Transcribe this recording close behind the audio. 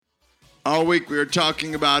All week we are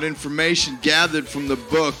talking about information gathered from the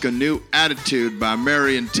book A New Attitude by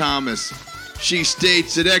Marian Thomas. She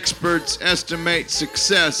states that experts estimate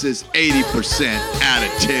success is 80%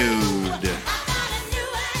 attitude.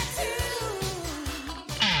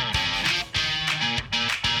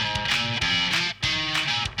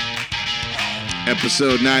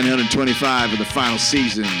 Episode 925 of the final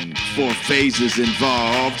season. 4 phases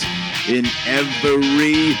involved in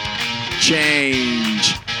every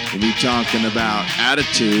change. We'll be talking about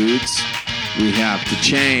attitudes. We have to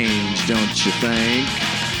change, don't you think?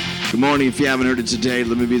 Good morning. If you haven't heard it today,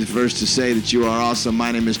 let me be the first to say that you are awesome.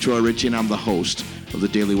 My name is Troy Ritchie, and I'm the host of the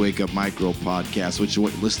Daily Wake Up Micro Podcast, which is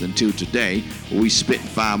what you're listening to today, where we spit and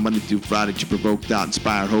fire Monday through Friday to provoke thought,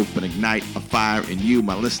 inspire hope, and ignite a fire in you,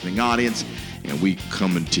 my listening audience. And we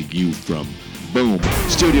coming to you from, boom,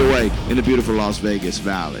 Studio A in the beautiful Las Vegas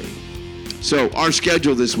Valley. So our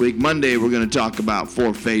schedule this week, Monday, we're going to talk about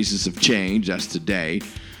 4 phases of change. That's today.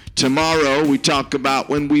 Tomorrow, we talk about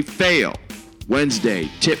when we fail. Wednesday,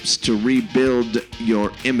 tips to rebuild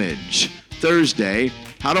your image. Thursday,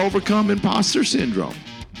 how to overcome imposter syndrome.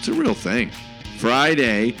 It's a real thing.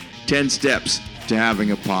 Friday, 10 steps to having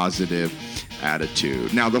a positive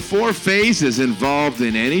attitude. Now, the 4 phases involved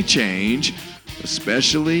in any change,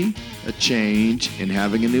 especially a change in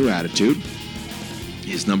having a new attitude,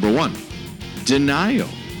 is number 1. Denial.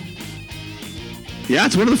 Yeah,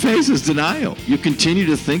 it's one of the phases, denial. You continue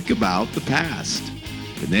to think about the past.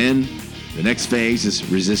 And then the next phase is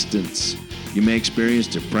resistance. You may experience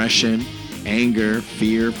depression, anger,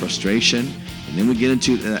 fear, frustration. And then we get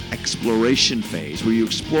into the exploration phase, where you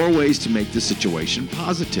explore ways to make the situation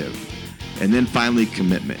positive. And then finally,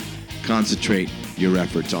 commitment. Concentrate your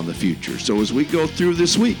efforts on the future. So as we go through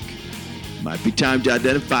this week, it might be time to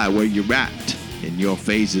identify where you're at in your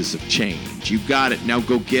phases of change. You got it. Now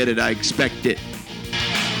go get it. I expect it.